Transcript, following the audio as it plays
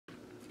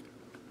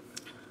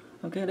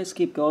Okay, let's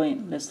keep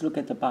going. Let's look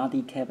at the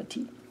body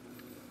cavity.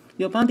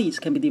 Your bodies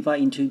can be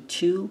divided into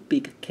two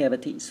big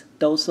cavities,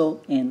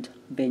 dorsal and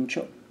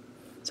ventral.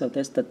 So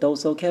that's the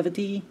dorsal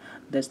cavity,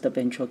 that's the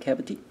ventral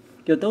cavity.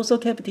 Your dorsal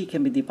cavity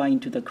can be divided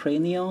into the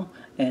cranial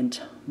and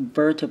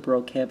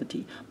vertebral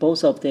cavity.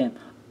 Both of them,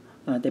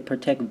 they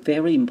protect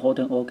very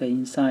important organ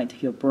inside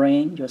your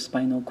brain, your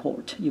spinal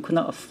cord. You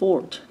cannot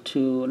afford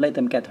to let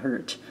them get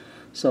hurt.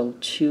 So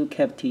two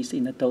cavities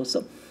in the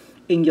dorsal.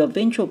 In your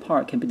ventral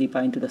part can be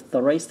divided into the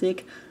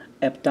thoracic,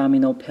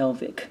 abdominal,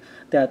 pelvic.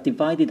 They are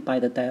divided by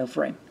the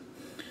diaphragm.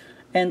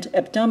 And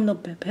abdominal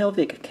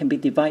pelvic can be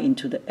divided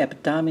into the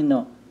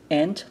abdominal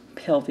and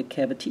pelvic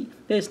cavity.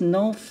 There is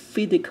no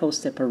physical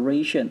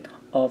separation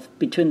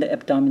between the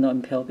abdominal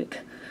and pelvic.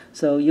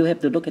 So you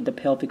have to look at the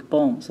pelvic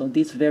bone. So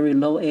this very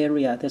low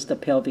area, that's the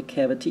pelvic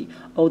cavity.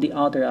 All the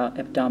other are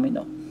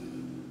abdominal.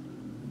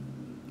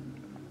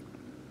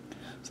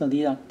 So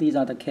these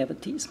are the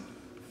cavities.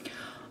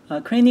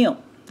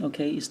 Cranial,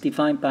 okay, is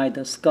defined by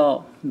the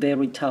skull,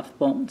 very tough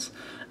bones,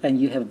 and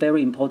you have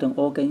very important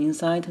organ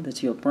inside,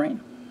 that's your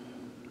brain.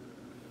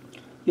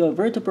 Your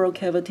vertebral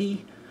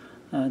cavity,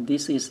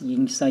 this is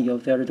inside your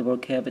vertebral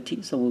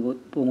cavity. So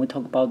when we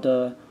talk about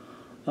the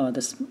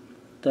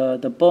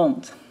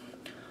bones,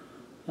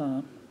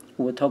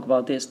 we'll talk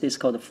about this. This is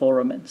called the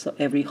foramen. So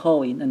every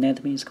hole in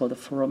anatomy is called the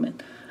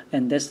foramen,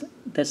 and that's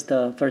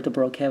the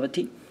vertebral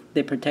cavity.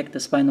 They protect the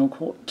spinal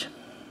cord.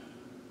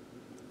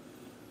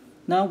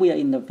 Now we are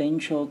in the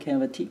ventral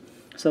cavity.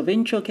 So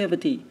ventral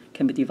cavity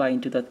can be divided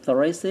into the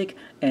thoracic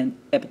and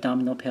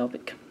abdominal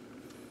pelvic.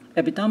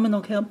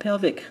 Abdominal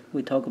pelvic,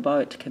 we talk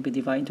about it, can be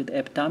divided into the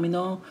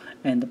abdominal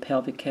and the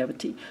pelvic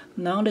cavity.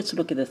 Now let's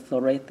look at the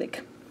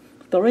thoracic.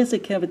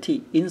 Thoracic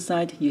cavity,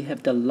 inside you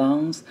have the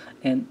lungs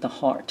and the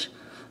heart.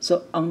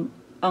 So on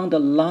the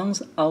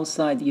lungs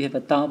outside you have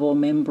a double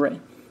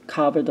membrane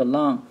cover the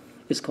lung.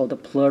 It's called the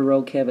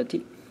pleural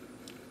cavity.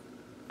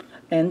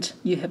 And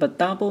you have a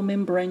double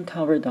membrane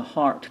cover the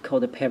heart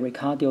called the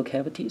pericardial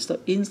cavity. So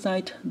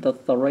inside the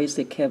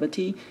thoracic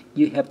cavity,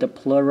 you have the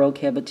pleural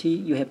cavity.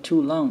 You have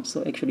two lungs,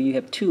 so actually you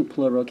have two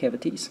pleural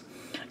cavities.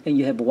 And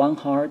you have one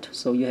heart,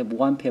 so you have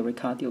one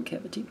pericardial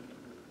cavity.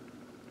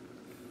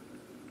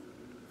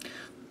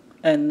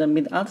 And the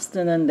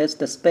mid-abdomen, that's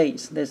the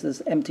space. This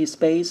is empty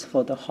space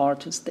for the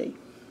heart to stay.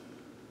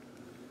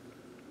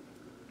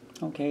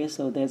 Okay,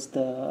 so that's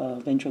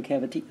the ventral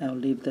cavity. I'll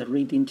leave the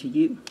reading to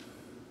you.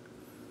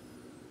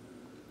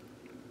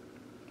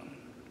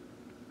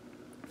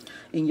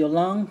 In your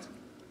lung,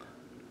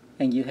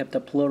 and you have the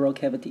pleural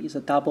cavity. It's a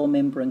double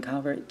membrane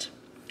covered.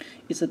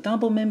 It's a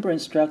double membrane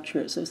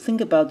structure. So think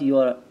about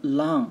your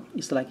lung.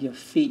 It's like your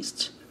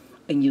fist,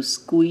 and you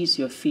squeeze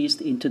your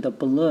fist into the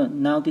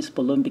balloon. Now this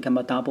balloon becomes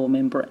a double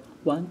membrane.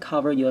 One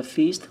cover your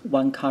fist,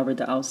 one cover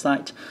the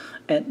outside,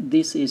 and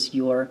this is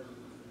your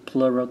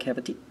pleural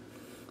cavity.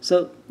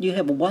 So you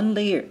have one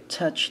layer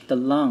touch the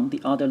lung,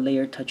 the other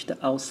layer touch the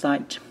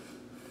outside.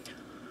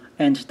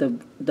 And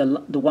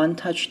the one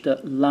touch the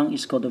lung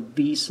is called the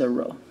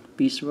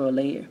visceral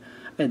layer.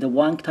 And the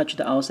one touch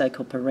the outside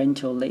called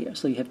parental layer.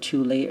 So you have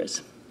two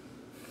layers.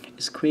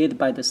 It's created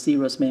by the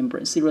serous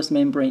membrane. Serous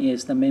membrane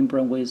is the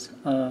membrane with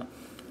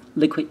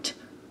liquid.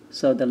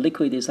 So the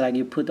liquid is like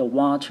you put the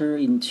water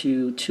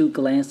into two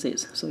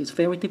glasses. So it's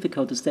very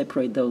difficult to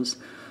separate those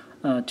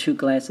two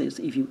glasses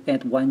if you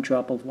add one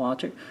drop of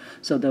water.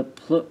 So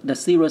the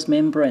serous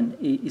membrane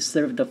is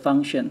serves the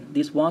function.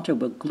 This water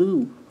will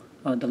glue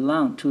the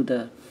lung to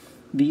the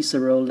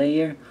visceral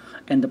layer,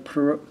 and the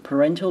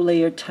parental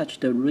layer touch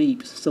the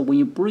ribs. So when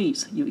you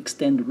breathe, you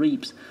extend the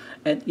ribs,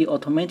 and you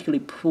automatically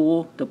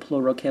pull the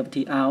pleural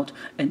cavity out,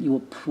 and you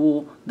will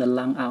pull the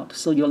lung out.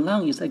 So your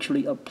lung is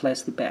actually a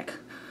plastic bag.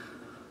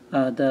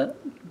 The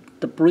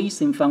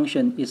breathing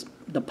function is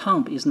the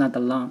pump is not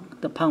the lung.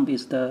 The pump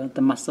is the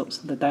muscles,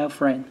 the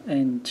diaphragm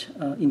and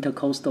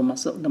intercostal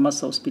muscle, the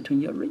muscles between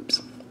your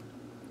ribs.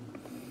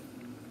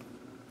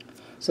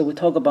 So we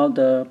talk about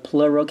the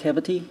pleural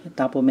cavity,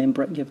 double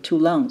membrane. You have two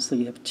lungs, so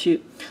you have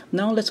two.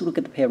 Now let's look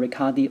at the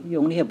pericardium. You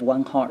only have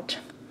one heart,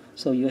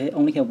 so you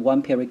only have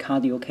one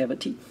pericardial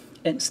cavity,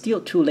 and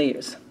still two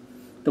layers.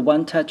 The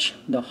one touch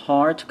the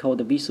heart called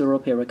the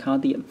visceral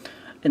pericardium,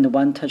 and the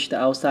one touch the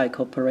outside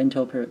called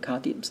parental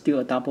pericardium. Still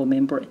a double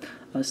membrane,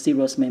 a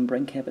serous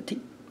membrane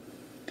cavity.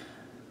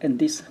 And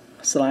this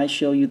slide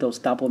shows you those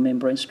double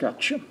membrane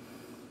structure.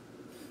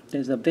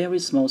 There's a very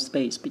small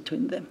space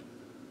between them.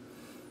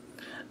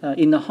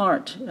 In the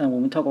heart,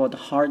 when we talk about the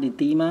heart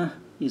edema,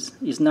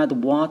 is not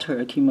water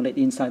accumulate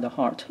inside the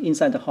heart.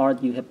 Inside the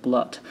heart, you have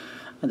blood.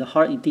 The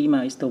heart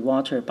edema is the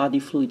water, body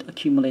fluid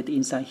accumulate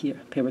inside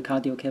here,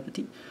 pericardial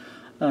cavity.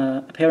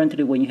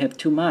 Apparently, when you have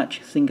too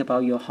much, think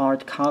about your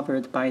heart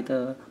covered by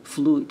the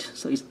fluid.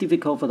 So it's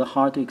difficult for the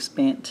heart to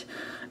expand,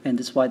 and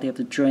that's why they have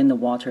to drain the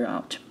water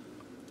out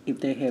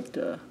if they have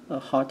the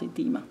heart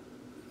edema.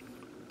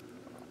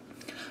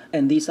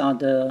 And these are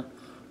the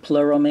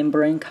pleural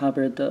membrane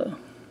cover the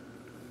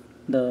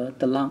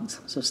lungs,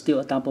 so still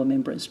a double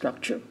membrane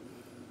structure.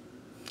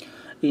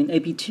 in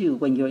AP2,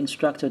 when your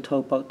instructor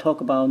talk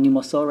about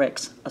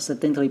pneumothorax,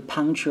 accidentally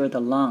puncture the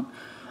lung,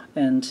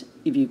 and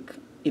if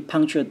it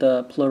puncture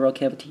the pleural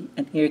cavity,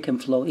 and air can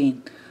flow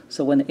in.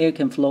 So when the air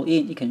can flow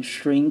in, it can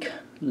shrink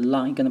the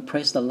lung. You're gonna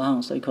press the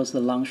lung, so it causes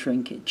the lung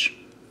shrinkage.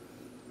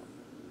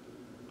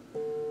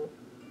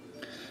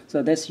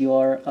 So that's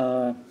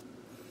your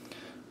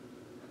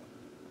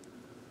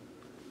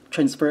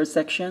transverse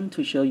section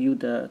to show you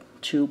the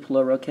two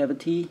pleural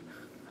cavity,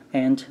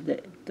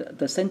 and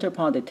the center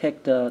part, they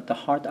take the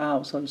heart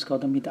out, so it's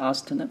called the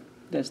mid-austernum.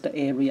 That's the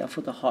area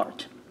for the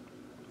heart.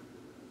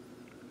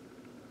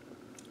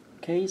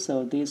 Okay,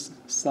 so this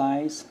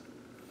size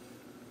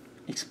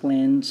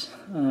explains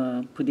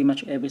pretty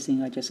much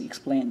everything I just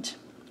explained.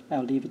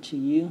 I'll leave it to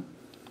you.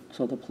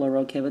 So the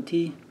pleural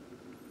cavity,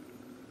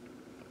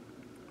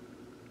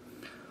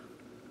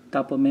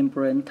 double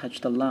membrane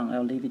touch the lung.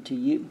 I'll leave it to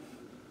you.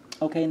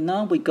 Okay,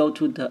 now we go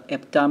to the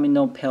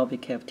abdominal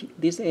pelvic cavity.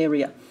 In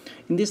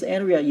this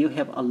area, you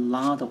have a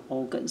lot of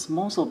organs,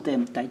 most of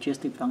them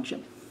digestive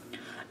function.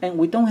 And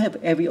we don't have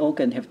every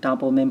organ have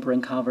double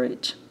membrane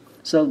coverage.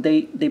 So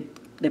they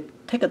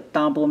take a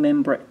double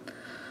membrane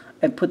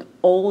and put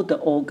all the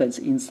organs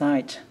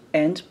inside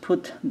and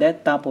put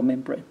that double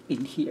membrane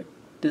in here.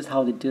 This is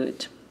how they do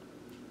it.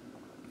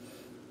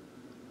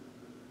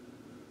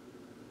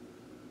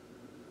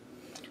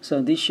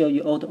 So this shows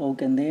you all the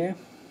organ there.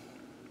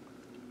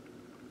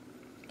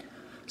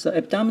 So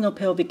abdominal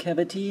pelvic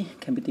cavity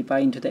can be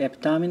divided into the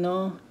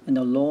abdominal and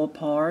the lower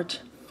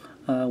part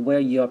where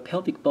your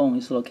pelvic bone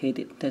is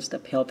located. That's the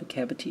pelvic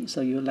cavity.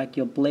 So you like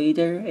your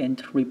bladder and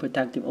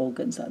reproductive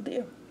organs are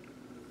there.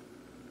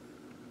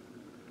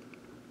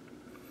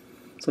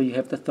 So you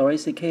have the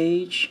thoracic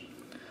cage,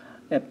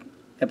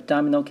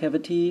 abdominal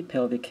cavity,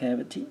 pelvic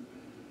cavity.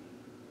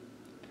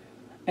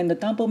 And the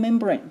double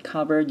membrane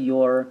covered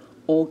your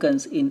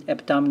organs in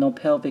abdominal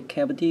pelvic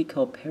cavity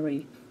called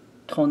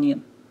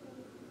peritoneum.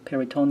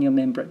 Peritoneal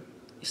membrane.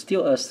 It's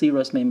still a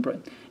serous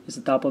membrane. It's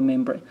a double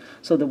membrane.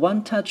 So the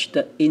one touched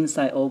the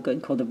inside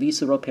organ called the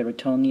visceral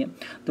peritoneum.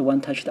 The one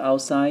touched the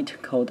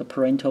outside called the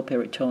parental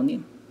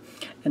peritoneum.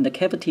 And the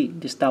cavity,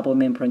 this double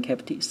membrane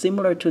cavity,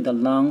 similar to the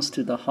lungs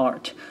to the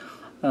heart.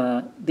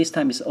 This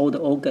time it's all the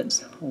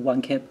organs,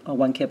 one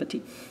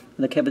cavity.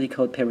 The cavity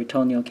called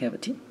peritoneal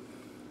cavity.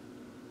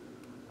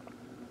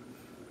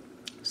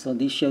 So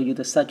this shows you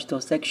the sagittal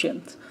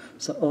sections.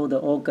 So all the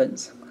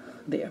organs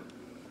there.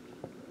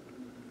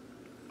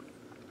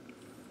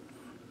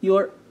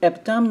 Your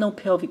abdominal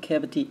pelvic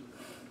cavity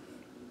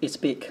is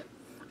big,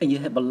 and you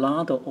have a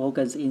lot of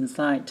organs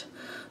inside.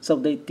 So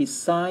they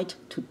decide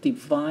to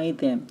divide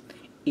them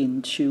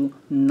into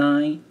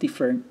 9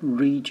 different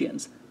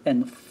regions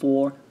and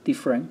 4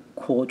 different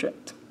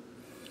quadrants.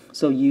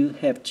 So you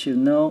have to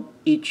know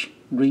each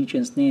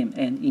region's name,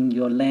 and in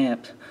your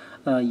lab,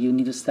 you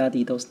need to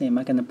study those names.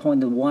 I'm going to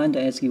point to one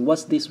to ask you,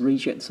 what's this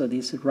region? So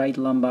this is right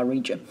lumbar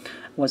region.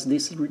 What's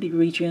this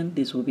region?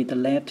 This will be the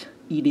left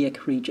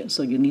iliac region.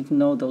 So you need to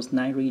know those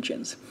 9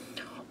 regions.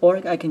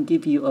 Or I can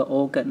give you an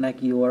organ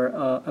like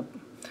your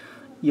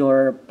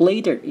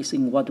bladder is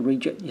in what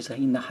region? It's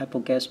in the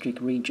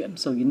hypogastric region.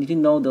 So you need to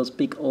know those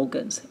big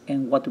organs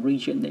and what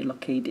region they're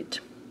located.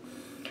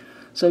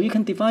 So you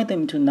can divide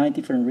them into 9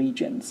 different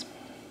regions,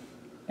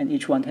 and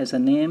each one has a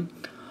name.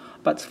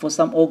 But for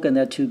some organs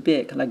that are too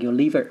big, like your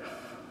liver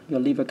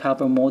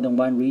covers more than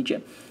 1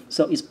 region.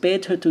 So it's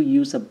better to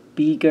use a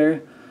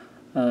bigger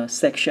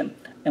section,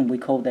 and we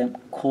call them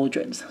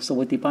quadrants. So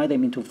we divide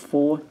them into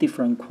 4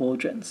 different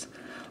quadrants.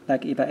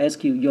 Like if I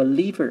ask you, your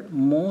liver,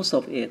 most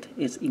of it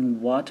is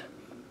in what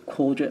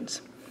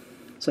quadrants?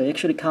 So it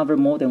actually covers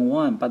more than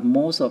 1, but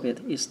most of it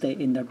is stay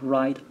in the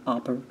right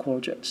upper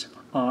quadrant,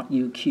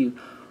 RUQ.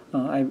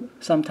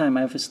 Sometimes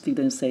I have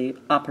students say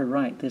upper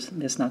right.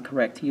 That's not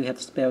correct. You have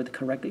to spell it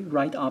correctly.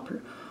 Right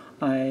upper.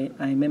 I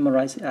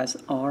memorize it as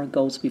R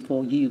goes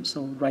before U,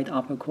 so right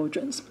upper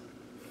quadrants.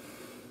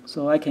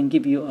 So I can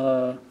give you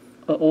an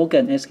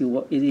organ, ask you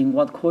what is in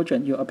what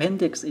quadrant. Your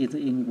appendix is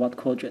in what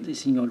quadrant?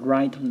 It's in your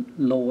right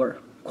lower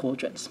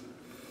quadrants.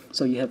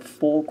 So you have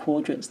 4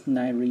 quadrants,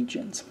 9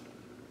 regions.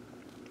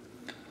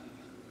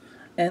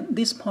 And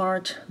this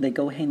part, they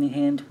go hand in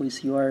hand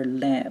with your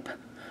lab.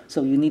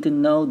 So you need to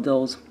know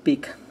those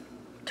big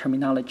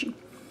terminology.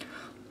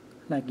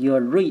 Like your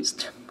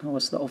wrist.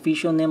 What's the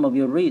official name of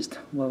your wrist?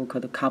 Well, we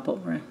call it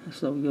carpal, right?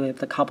 So you have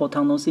the carpal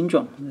tunnel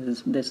syndrome.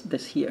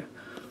 This here.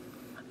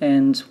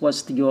 And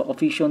what's your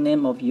official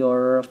name of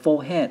your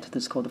forehead?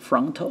 That's called the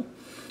frontal.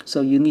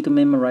 So you need to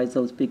memorize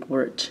those big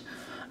words.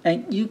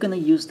 And you're going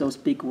to use those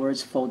big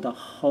words for the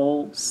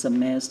whole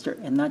semester.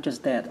 And not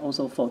just that,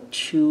 also for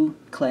 2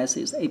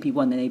 classes,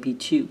 AP1 and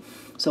AP2.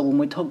 So when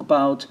we talk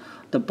about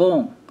the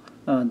bone,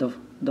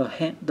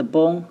 the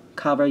bone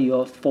cover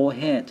your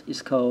forehead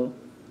is called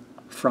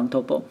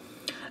frontal bone.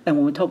 And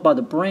when we talk about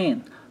the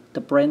brain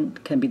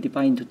can be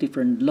divided into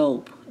different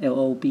lobes,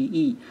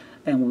 L-O-B-E.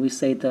 And when we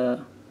say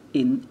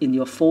in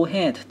your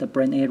forehead, the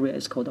brain area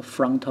is called the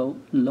frontal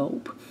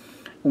lobe.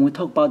 When we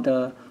talk about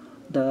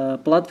the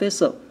blood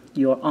vessel,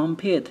 your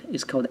armpit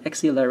is called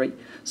axillary.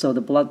 So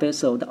the blood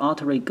vessel, the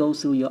artery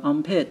goes through your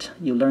armpit.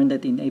 You learned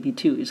that in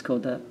AP2. It's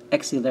called the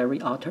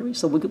axillary artery.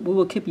 So we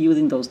will keep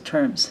using those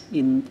terms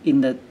in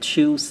the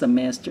 2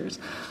 semesters.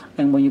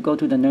 And when you go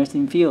to the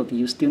nursing field,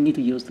 you still need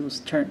to use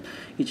those terms.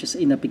 It's just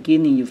in the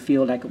beginning you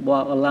feel like,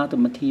 wow, a lot of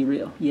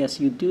material. Yes,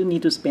 you do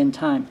need to spend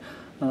time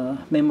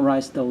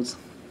memorize those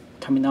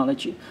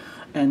terminology.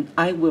 And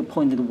I will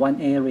point to one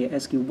area,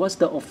 ask you, what's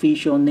the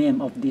official name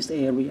of this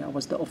area?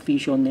 What's the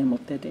official name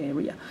of that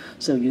area?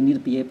 So you need to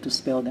be able to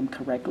spell them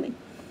correctly.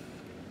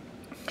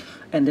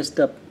 And this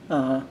the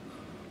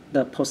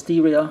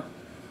posterior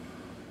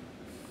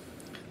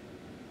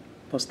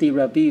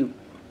view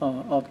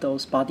of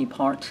those body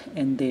parts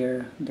and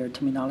their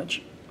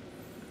terminology.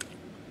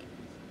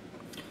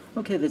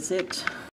 Okay, that's it.